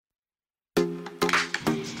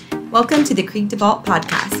Welcome to the Krieg DeVault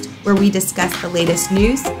podcast, where we discuss the latest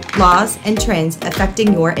news, laws, and trends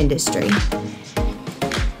affecting your industry.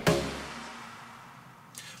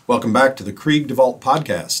 Welcome back to the Krieg DeVault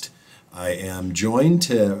podcast. I am joined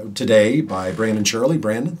today by Brandon Shirley.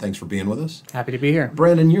 Brandon, thanks for being with us. Happy to be here.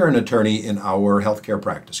 Brandon, you're an attorney in our healthcare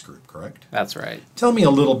practice group, correct? That's right. Tell me a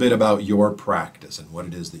little bit about your practice and what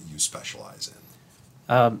it is that you specialize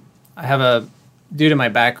in. Due to my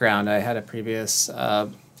background, I had a previous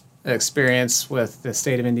experience with the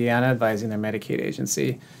state of Indiana advising their Medicaid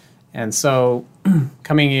agency. And so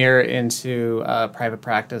coming here into private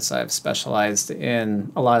practice, I've specialized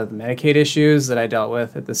in a lot of the Medicaid issues that I dealt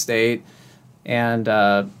with at the state. And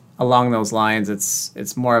along those lines,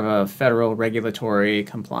 it's more of a federal regulatory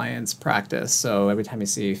compliance practice. So every time you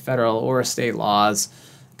see federal or state laws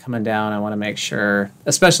coming down, I want to make sure,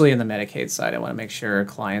 especially in the Medicaid side, I want to make sure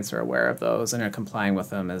clients are aware of those and are complying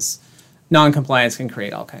with them, as non-compliance can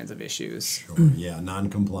create all kinds of issues. Sure, yeah,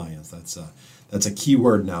 non-compliance. That's a key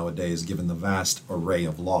word nowadays, given the vast array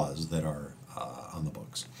of laws that are on the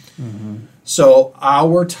books. Mm-hmm. So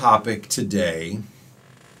our topic today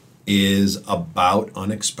is about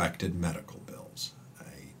unexpected medical bills.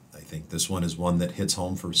 I think this one is one that hits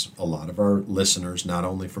home for a lot of our listeners, not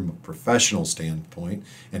only from a professional standpoint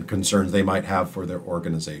and concerns they might have for their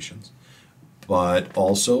organizations, but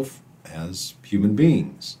also as human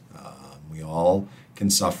beings. We all can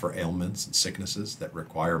suffer ailments and sicknesses that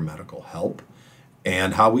require medical help.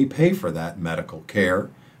 And how we pay for that medical care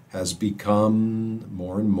has become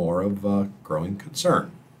more and more of a growing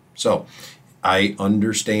concern. So I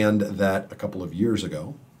understand that a couple of years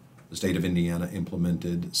ago, the state of Indiana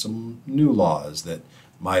implemented some new laws that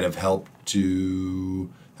might have helped the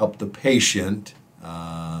patient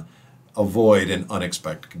avoid an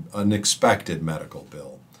unexpected medical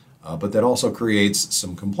bill. But that also creates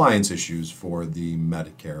some compliance issues for the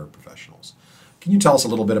Medicare professionals. Can you tell us a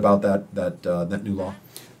little bit about that new law?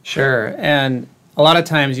 Sure. And a lot of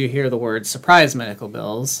times you hear the word surprise medical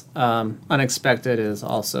bills. Unexpected is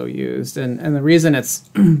also used. And the reason it's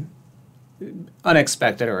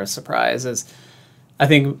unexpected or a surprise is I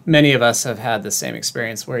think many of us have had the same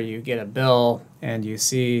experience where you get a bill and you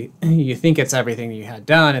think it's everything you had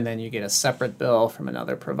done, and then you get a separate bill from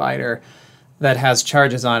another provider that has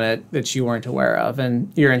charges on it that you weren't aware of,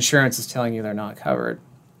 and your insurance is telling you they're not covered.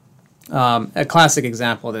 A classic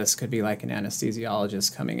example of this could be like an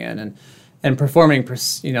anesthesiologist coming in and performing,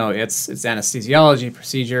 its anesthesiology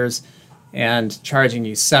procedures and charging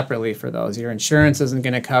you separately for those. Your insurance isn't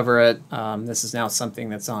going to cover it. This is now something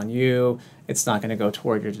that's on you. It's not going to go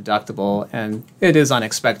toward your deductible, and it is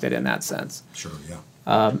unexpected in that sense. Sure,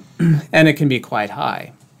 yeah. And it can be quite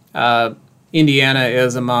high. Indiana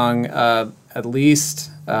is among at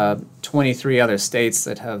least 23 other states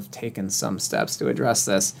that have taken some steps to address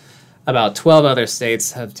this. About 12 other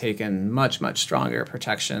states have taken much, much stronger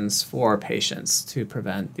protections for patients to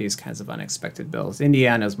prevent these kinds of unexpected bills.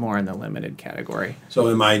 Indiana is more in the limited category. So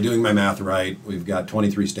am I doing my math right? We've got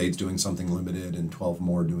 23 states doing something limited and 12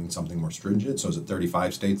 more doing something more stringent. So is it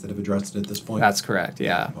 35 states that have addressed it at this point? That's correct,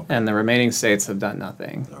 yeah. Okay. And the remaining states have done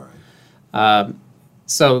nothing. All right.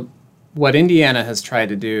 So what Indiana has tried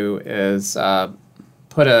to do is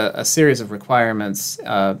put a series of requirements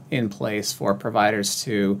in place for providers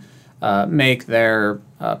to make their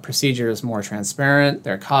procedures more transparent,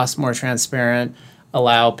 their costs more transparent,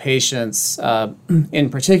 allow patients, in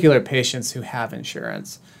particular patients who have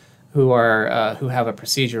insurance, who have a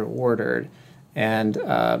procedure ordered, and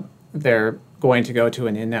they're going to go to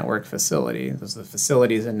an in-network facility. Those are the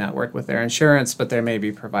facilities in network with their insurance, but there may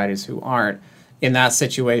be providers who aren't. In that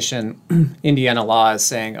situation, Indiana law is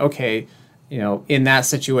saying, okay, in that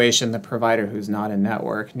situation, the provider who's not in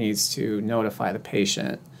network needs to notify the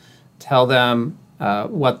patient, tell them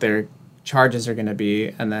what their charges are going to be,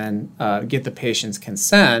 and then get the patient's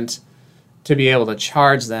consent to be able to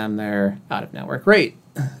charge them their out-of-network rate.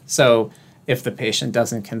 So if the patient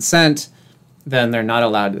doesn't consent, then they're not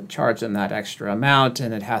allowed to charge them that extra amount,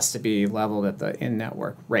 and it has to be leveled at the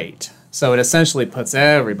in-network rate. So it essentially puts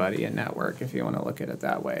everybody in network, if you want to look at it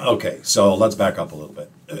that way. Okay, so let's back up a little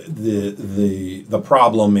bit. The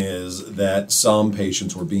problem is that some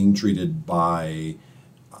patients were being treated by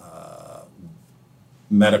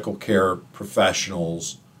medical care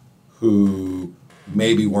professionals who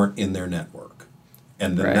maybe weren't in their network.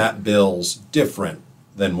 And then that bill's different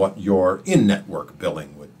than what your in-network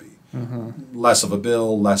billing would be. Mm-hmm. Less of a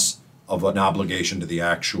bill, less of an obligation to the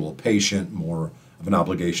actual patient, more of an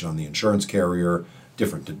obligation on the insurance carrier,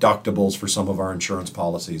 different deductibles for some of our insurance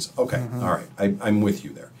policies. Okay, all right, I'm with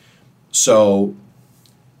you there. So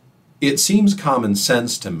it seems common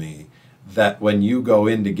sense to me that when you go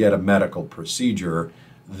in to get a medical procedure,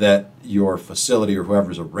 that your facility or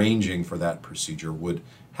whoever's arranging for that procedure would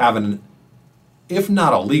have an, if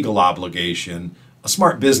not a legal obligation, a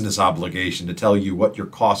smart business obligation to tell you what your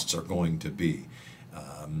costs are going to be.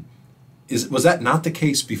 Was that not the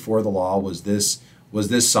case before the law? Was this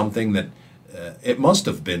something that it must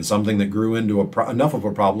have been something that grew into enough of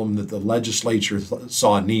a problem that the legislature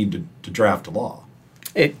saw a need to draft a law?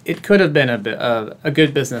 It could have been a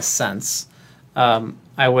good business sense.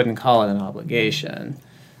 I wouldn't call it an obligation.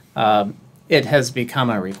 It has become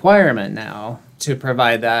a requirement now to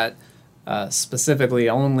provide that specifically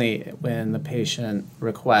only when the patient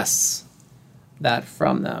requests that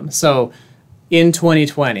from them. So in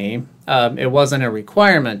 2020, it wasn't a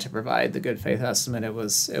requirement to provide the good faith estimate. It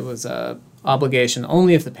was a obligation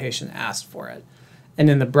only if the patient asked for it. And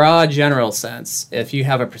in the broad general sense, if you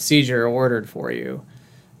have a procedure ordered for you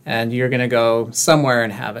and you're going to go somewhere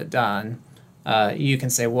and have it done, you can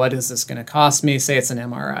say, what is this going to cost me? Say it's an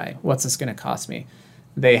MRI. What's this going to cost me?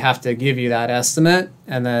 They have to give you that estimate,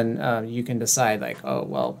 and then you can decide, like, oh,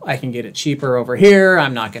 well, I can get it cheaper over here.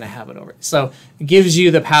 I'm not going to have it over. So it gives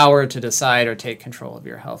you the power to decide or take control of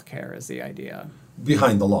your health care is the idea.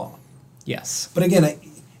 Behind the law. Yes. But again,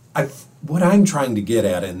 what I'm trying to get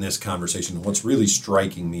at in this conversation, and what's really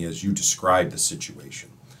striking me as you describe the situation,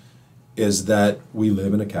 is that we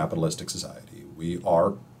live in a capitalistic society. We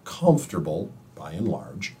are comfortable, by and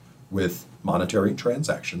large, with monetary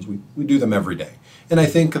transactions. We do them every day. And I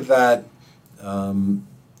think that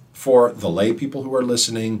for the lay people who are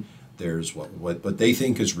listening, there's what they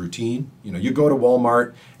think is routine. You know, you go to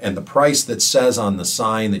Walmart and the price that says on the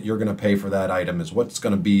sign that you're going to pay for that item is what it's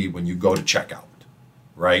going to be when you go to checkout,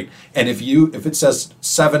 right? And if it says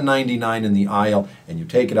 $7.99 in the aisle and you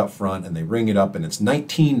take it up front and they ring it up and it's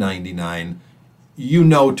 $19.99, you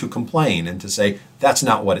know to complain and to say that's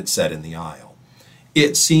not what it said in the aisle.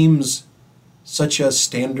 It seems such a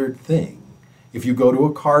standard thing. If you go to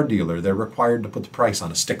a car dealer, they're required to put the price on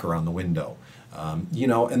a sticker on the window.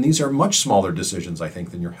 And these are much smaller decisions, I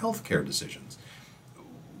think, than your healthcare decisions.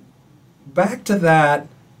 Back to that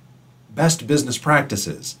best business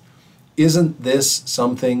practices. Isn't this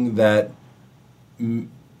something that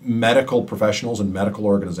medical professionals and medical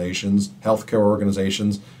organizations, healthcare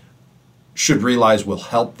organizations, should realize will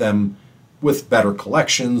help them with better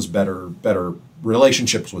collections, better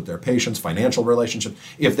relationships with their patients, financial relationships,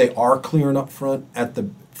 if they are clear and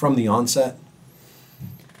upfront from the onset?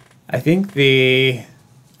 I think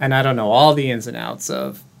and I don't know all the ins and outs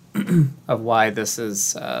of why this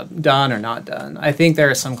is done or not done. I think there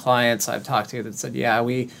are some clients I've talked to that said, yeah,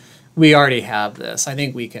 we already have this. I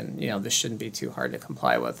think we can, this shouldn't be too hard to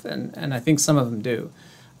comply with. And I think some of them do.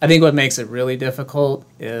 I think what makes it really difficult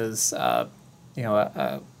is,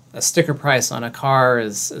 a sticker price on a car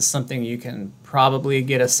is something you can probably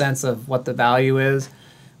get a sense of what the value is.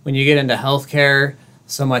 When you get into healthcare,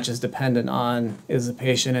 so much is dependent on, is the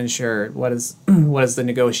patient insured? What is the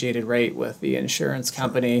negotiated rate with the insurance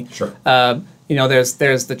company? Sure.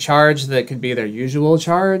 There's the charge that could be their usual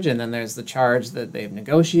charge, and then there's the charge that they've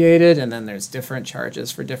negotiated, and then there's different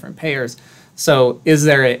charges for different payers. So is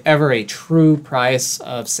there ever a true price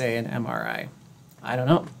of, say, an MRI? I don't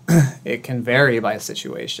know. It can vary by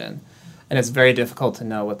situation, and it's very difficult to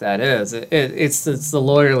know what that is. It's the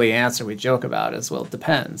lawyerly answer we joke about is, well, it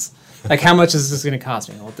depends. Like, how much is this going to cost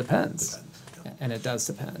me? Well, it depends. And it does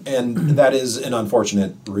depend. And that is an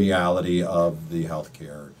unfortunate reality of the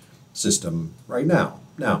healthcare system right now.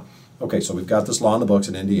 Now, okay, so we've got this law in the books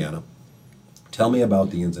in Indiana. Tell me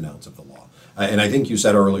about the ins and outs of the law. And I think you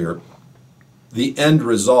said earlier, the end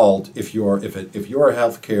result, if you're a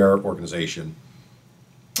healthcare organization,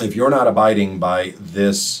 if you're not abiding by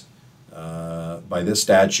this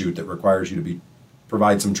statute that requires you to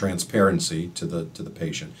provide some transparency to the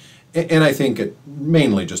patient, and I think it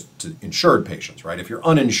mainly just to insured patients, right? If you're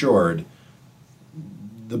uninsured,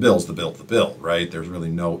 the bill's the bill, right? There's really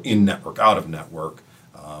no in-network, out-of-network,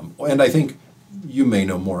 and I think you may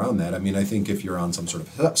know more on that. I mean, I think if you're on some sort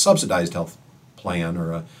of subsidized health plan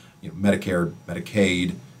or a Medicare,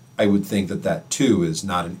 Medicaid, I would think that too is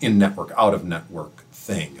not an in-network, out-of-network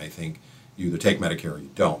thing. I think you either take Medicare or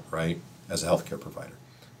you don't, right, as a healthcare provider.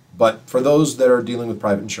 But for those that are dealing with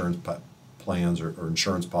private insurance plans or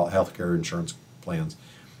healthcare insurance plans,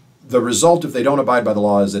 the result, if they don't abide by the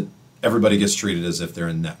law, is that everybody gets treated as if they're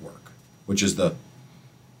in network, which is the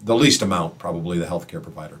least amount probably the healthcare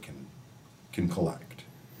provider can collect.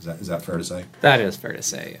 Is that fair to say? That is fair to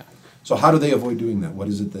say, yeah. So how do they avoid doing that? What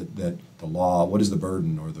is it that the law, what is the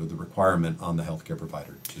burden or the requirement on the healthcare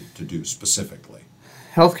provider to do specifically?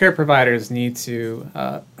 Healthcare providers need to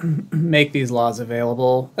make these laws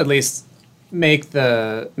available, at least make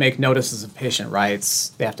notices of patient rights.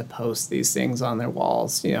 They have to post these things on their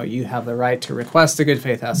walls. You have the right to request a good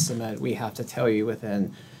faith estimate. We have to tell you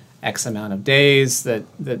within X amount of days that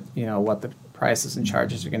what the prices and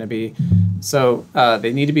charges are going to be. So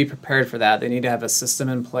they need to be prepared for that. They need to have a system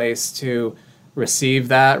in place to receive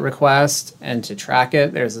that request and to track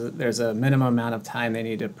it. There's a minimum amount of time they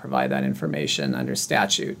need to provide that information under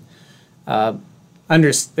statute.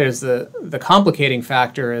 There's the complicating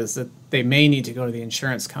factor is that they may need to go to the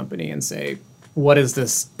insurance company and say, what is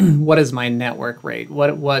this? What is my network rate?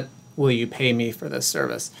 What will you pay me for this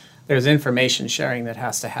service? There's information sharing that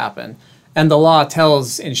has to happen. And the law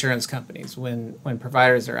tells insurance companies when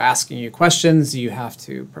providers are asking you questions, you have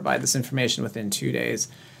to provide this information within 2 days.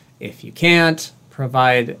 If you can't,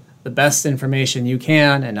 provide the best information you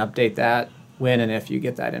can and update that when and if you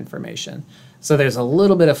get that information. So there's a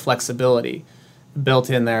little bit of flexibility built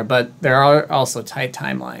in there, but there are also tight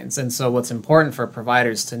timelines. And so what's important for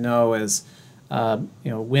providers to know is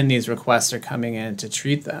when these requests are coming in, to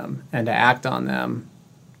treat them and to act on them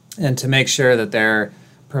and to make sure that they're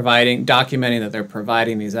documenting that they're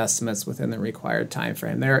providing these estimates within the required time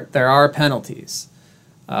frame. There are penalties.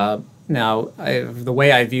 Now, the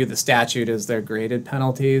way I view the statute is they're graded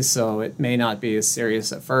penalties, so it may not be as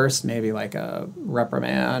serious at first, maybe like a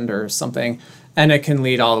reprimand or something, and it can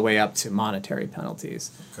lead all the way up to monetary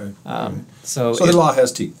penalties. Okay. So the law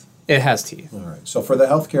has teeth. It has teeth. All right. So for the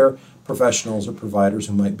healthcare professionals or providers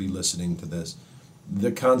who might be listening to this,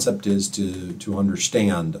 the concept is to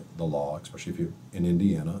understand the law, especially if you're in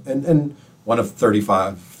Indiana, and one of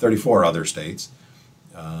 34 other states,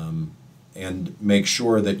 and make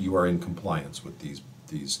sure that you are in compliance with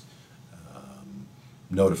these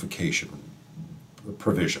notification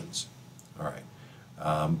provisions. All right.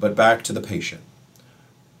 But back to the patient.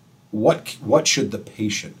 What should the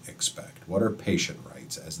patient expect? What are patient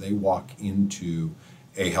rights as they walk into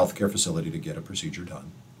a healthcare facility to get a procedure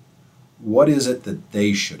done? What is it that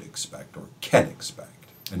they should expect or can expect?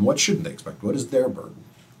 And what shouldn't they expect? What is their burden?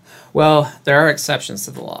 Well, there are exceptions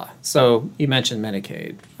to the law. So you mentioned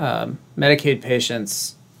Medicaid. Medicaid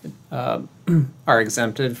patients are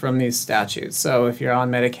exempted from these statutes. So if you're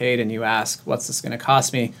on Medicaid and you ask, what's this going to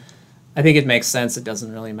cost me? I think it makes sense. It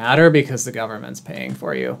doesn't really matter because the government's paying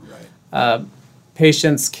for you. Right.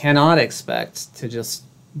 Patients cannot expect to just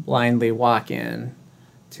blindly walk in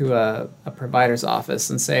to a provider's office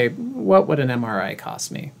and say, what would an MRI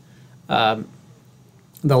cost me?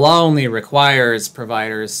 The law only requires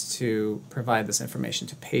providers to provide this information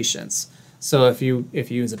to patients. So if you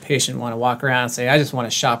as a patient want to walk around and say, I just want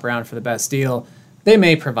to shop around for the best deal, they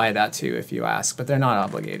may provide that to you if you ask, but they're not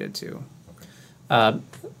obligated to.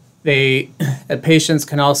 Patients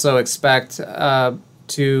can also expect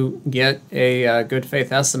to get a good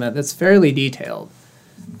faith estimate that's fairly detailed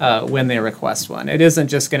when they request one. It isn't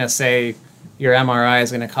just going to say your MRI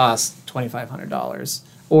is going to cost $2,500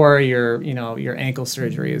 or your ankle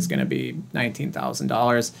surgery is going to be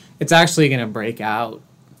 $19,000. It's actually going to break out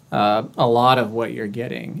a lot of what you're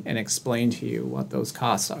getting and explain to you what those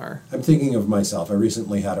costs are. I'm thinking of myself. I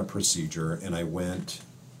recently had a procedure and I went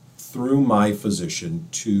through my physician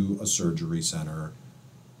to a surgery center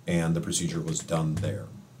and the procedure was done there.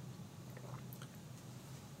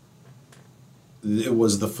 It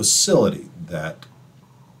was the facility that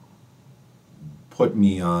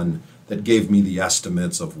gave me the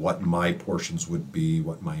estimates of what my portions would be,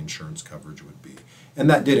 what my insurance coverage would be. And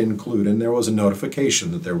that did include, and there was a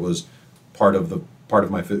notification that there was part of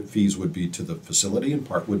my fees would be to the facility and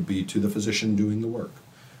part would be to the physician doing the work.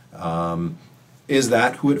 Is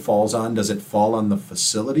that who it falls on? Does it fall on the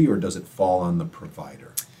facility or does it fall on the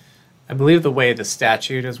provider? I believe the way the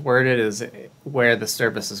statute is worded is where the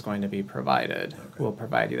service is going to be provided. Okay. We'll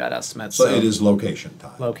provide you that estimate. So it is location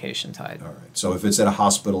tied. Location tied. All right. So if it's at a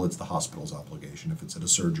hospital, it's the hospital's obligation. If it's at a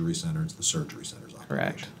surgery center, it's the surgery center's obligation.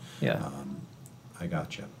 Correct. Yeah. I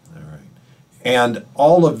got you. All right. And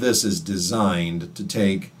all of this is designed to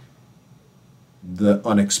take the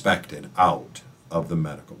unexpected out of the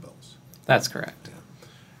medical bills. That's correct.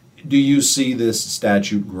 Do you see this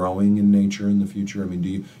statute growing in nature in the future? I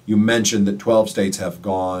mean, you mentioned that 12 states have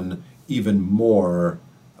gone even more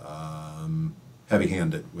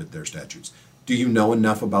heavy-handed with their statutes. Do you know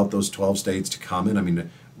enough about those 12 states to comment? I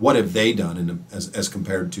mean, what have they done as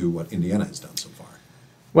compared to what Indiana has done so far?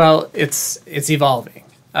 Well, it's evolving.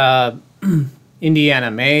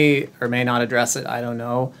 Indiana may or may not address it. I don't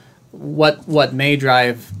know. What may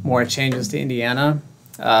drive more changes to Indiana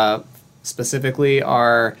specifically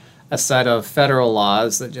are a set of federal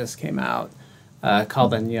laws that just came out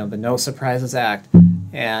called the No Surprises Act,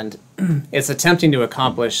 and it's attempting to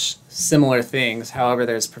accomplish similar things. However,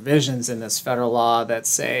 there's provisions in this federal law that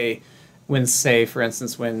say, for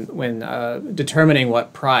instance, when determining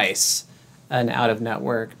what price an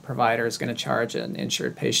out-of-network provider is going to charge an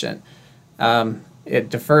insured patient, it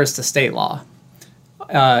defers to state law.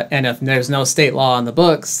 And if there's no state law on the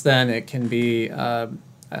books, then it can be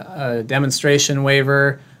a demonstration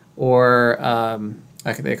waiver or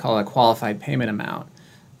like they call it a qualified payment amount.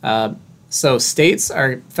 So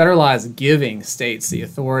federal law is giving states the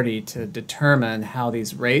authority to determine how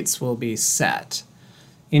these rates will be set.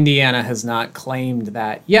 Indiana has not claimed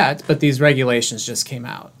that yet, but these regulations just came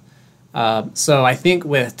out. So I think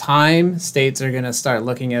with time, states are going to start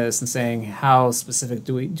looking at this and saying, how specific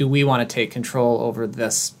do we want to take control over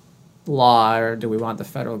this law, or do we want the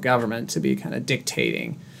federal government to be kind of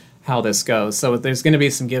dictating how this goes? So there's going to be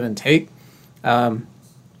some give and take.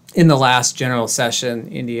 In the last general session,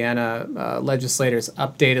 Indiana legislators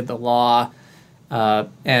updated the law,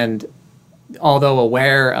 and although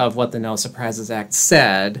aware of what the No Surprises Act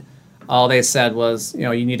said, all they said was,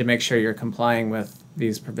 you need to make sure you're complying with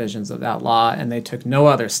these provisions of that law, and they took no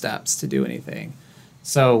other steps to do anything.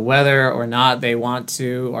 So whether or not they want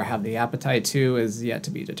to or have the appetite to is yet to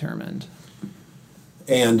be determined.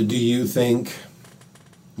 And do you think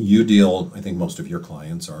I think most of your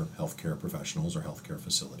clients are healthcare professionals or healthcare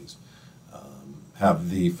facilities. Have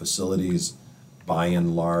the facilities, by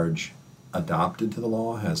and large, adopted to the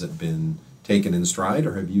law? Has it been taken in stride,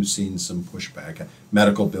 or have you seen some pushback?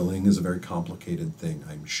 Medical billing is a very complicated thing,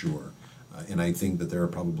 I'm sure. And I think that there are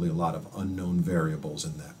probably a lot of unknown variables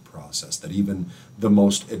in that process, that even the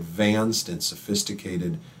most advanced and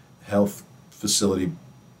sophisticated health facility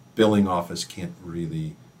billing office can't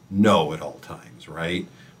really know at all times, right?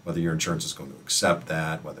 Whether your insurance is going to accept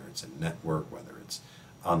that, whether it's in network, whether it's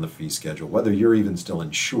on the fee schedule, whether you're even still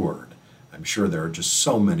insured. I'm sure there are just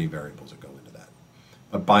so many variables that go into that.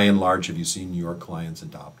 But by and large, have you seen your clients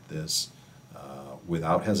adopt this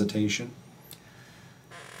without hesitation?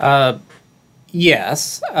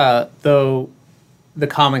 Yes, though the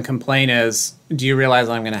common complaint is, do you realize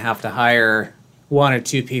I'm going to have to hire one or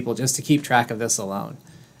two people just to keep track of this alone?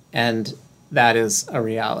 And that is a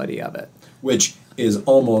reality of it. Which is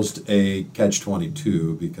almost a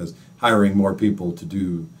catch-22, because hiring more people to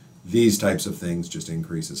do these types of things just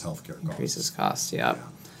increases healthcare costs. Increases costs, yeah.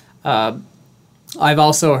 I've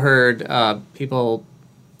also heard people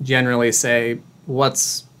generally say,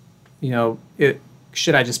 should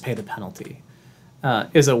I just pay the penalty?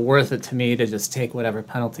 Is it worth it to me to just take whatever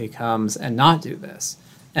penalty comes and not do this?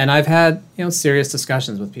 And I've had serious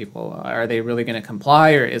discussions with people. Are they really going to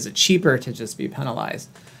comply, or is it cheaper to just be penalized?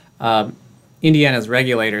 Indiana's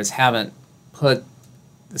regulators haven't put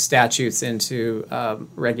the statutes into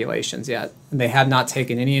regulations yet. They have not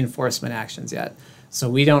taken any enforcement actions yet. So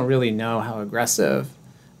we don't really know how aggressive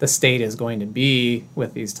the state is going to be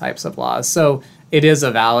with these types of laws. So it is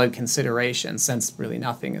a valid consideration, since really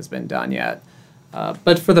nothing has been done yet.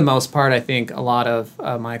 But for the most part, I think a lot of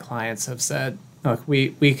my clients have said, look,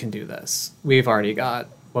 we can do this. We've already got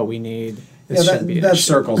what we need. That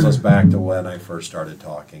circles us back to when I first started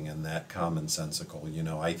talking, and that commonsensical,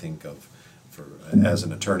 I think of, as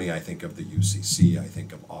an attorney, I think of the UCC, I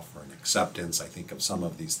think of offer and acceptance, I think of some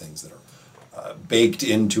of these things that are baked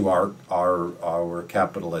into our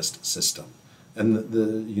capitalist system. And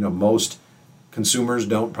most consumers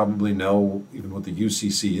don't probably know even what the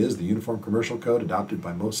UCC is, the Uniform Commercial Code, adopted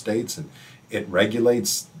by most states, and it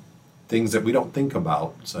regulates things that we don't think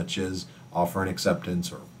about, such as offer and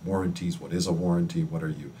acceptance, or warranties. What is a warranty? What are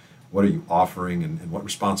you offering, and what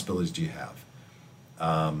responsibilities do you have?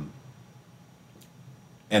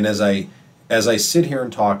 And as I sit here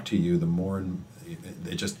and talk to you, the more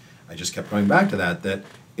I just kept going back to that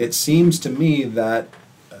it seems to me that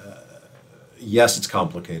yes, it's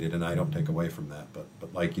complicated, and I don't take away from that, but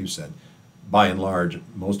like you said, by and large,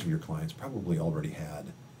 most of your clients probably already had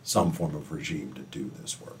some form of regime to do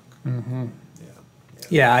this work. Mm-hmm.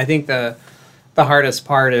 Yeah, I think the hardest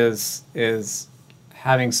part is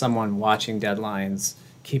having someone watching deadlines,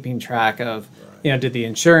 keeping track of, did the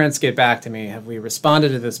insurance get back to me? Have we responded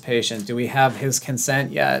to this patient? Do we have his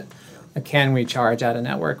consent yet? Can we charge out of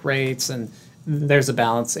network rates? And there's a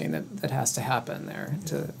balancing that has to happen there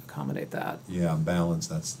to accommodate that. Yeah, balance,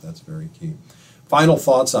 that's very key. Final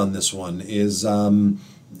thoughts on this one is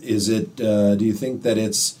it, do you think that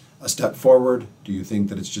it's a step forward? Do you think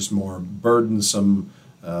that it's just more burdensome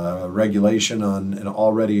regulation on an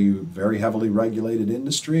already very heavily regulated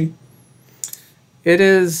industry? It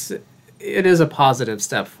is a positive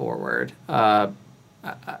step forward. I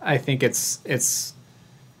think it's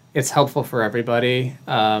helpful for everybody.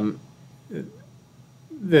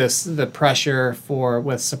 the pressure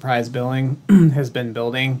with surprise billing has been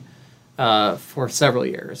building for several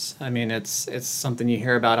years. I mean, it's something you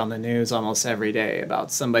hear about on the news almost every day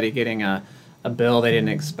about somebody getting a bill they didn't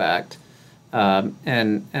expect,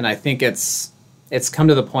 and I think it's come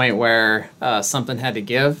to the point where something had to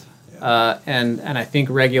give, and I think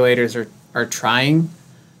regulators are trying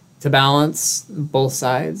to balance both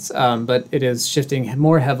sides, but it is shifting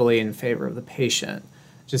more heavily in favor of the patient,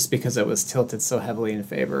 just because it was tilted so heavily in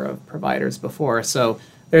favor of providers before. So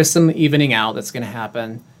there's some evening out that's going to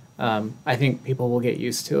happen. I think people will get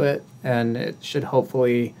used to it, and it should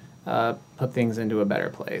hopefully put things into a better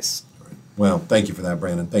place. Well, thank you for that,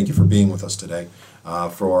 Brandon. Thank you for being with us today.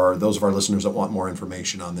 For those of our listeners that want more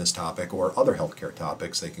information on this topic or other healthcare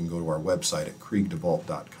topics, they can go to our website at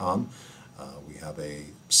kriegdevalt.com. We have a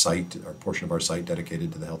site, or portion of our site,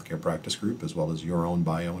 dedicated to the healthcare practice group, as well as your own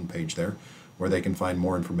bio and page there, where they can find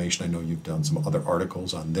more information. I know you've done some other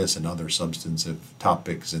articles on this and other substantive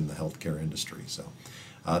topics in the healthcare industry. So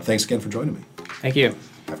thanks again for joining me. Thank you.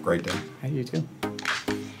 Have a great day. You too.